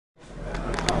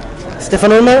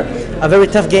Stefan Ulmer, a very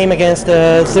tough game against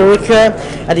Zurich.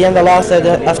 At the end I lost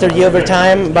after the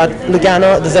overtime, but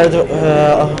Lugano deserved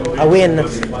a win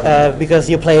because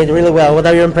you played really well. What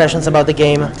are your impressions about the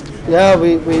game? Yeah,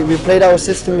 we played our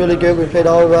system really good, we played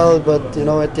all well, but you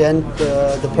know, at the end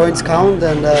the points count,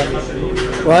 and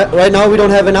right now we don't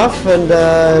have enough,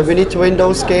 and we need to win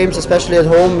those games, especially at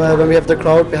home when we have the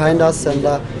crowd behind us, and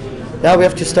yeah, we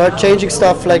have to start changing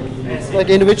stuff like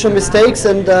individual mistakes,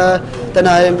 and then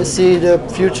I see the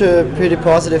future pretty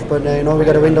positive, but you know, we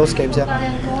got to win those games.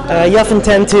 Yeah. You often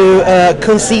tend to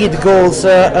concede goals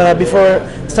before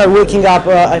start waking up.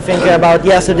 I think about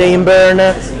yesterday in Bern,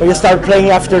 where you start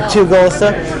playing after 2 goals,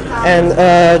 and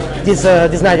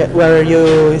this night where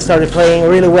you started playing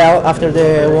really well after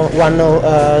the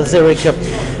 1-0 Zurich.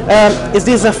 Is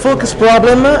this a focus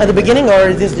problem at the beginning, or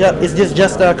is this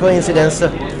just a coincidence?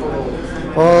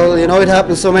 Well, you know, it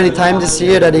happened so many times this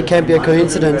year that it can't be a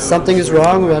coincidence. Something is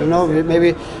wrong. I don't know.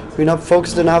 Maybe we're not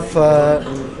focused enough.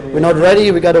 We're not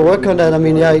ready. We got to work on that. I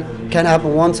mean, yeah, it can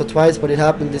happen once or twice, but it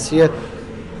happened this year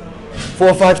 4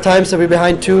 or 5 times that we're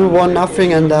behind 2-1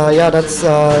 nothing, and yeah, that's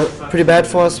pretty bad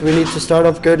for us. We need to start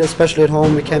off good, especially at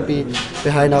home. We can't be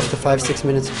behind after 5-6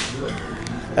 minutes.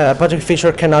 Patrick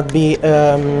Fischer cannot be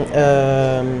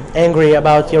angry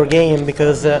about your game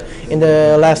because in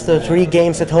the last 3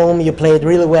 games at home you played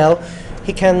really well.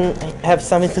 He can have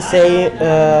something to say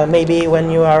maybe when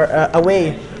you are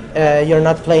away. You're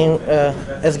not playing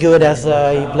as good as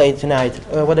you played tonight.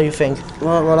 What do you think?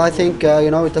 Well, I think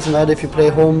you know, it doesn't matter if you play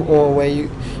home or away. You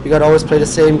got to always play the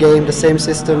same game, the same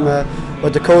system,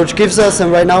 what the coach gives us.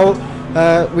 And right now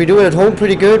we do it at home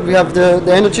pretty good. We have the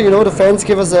energy. You know, the fans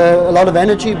give us a lot of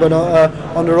energy, but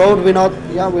on the road we're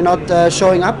not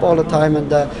showing up all the time and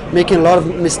making a lot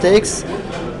of mistakes.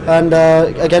 And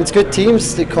against good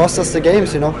teams, it costs us the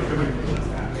games. You know.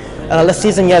 Last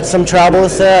season you had some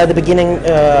troubles at the beginning,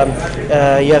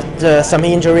 you had some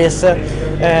injuries,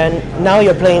 and now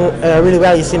you're playing really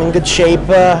well, you seem in good shape.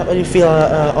 How do you feel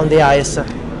on the ice?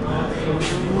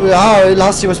 Yeah,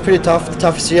 last year was pretty tough, the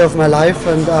toughest year of my life,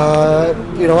 and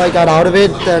you know, I got out of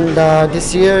it, and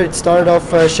this year it started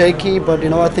off shaky, but you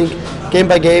know, I think game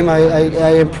by game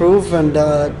I improve, and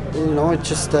you know, it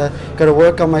just got to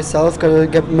work on myself, got to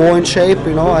get more in shape.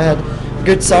 You know, I had a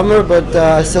good summer, but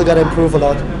I still got to improve a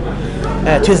lot.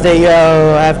 Tuesday you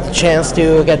have the chance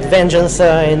to get vengeance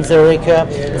in Zurich.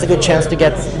 It's a good chance to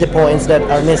get the points that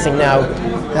are missing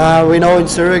now. We know in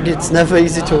Zurich it's never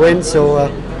easy to win, so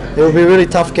it will be a really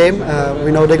tough game.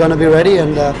 We know they're going to be ready,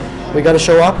 and we got to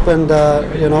show up and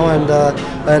you know,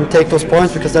 and take those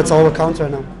points, because that's all that counts right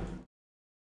now.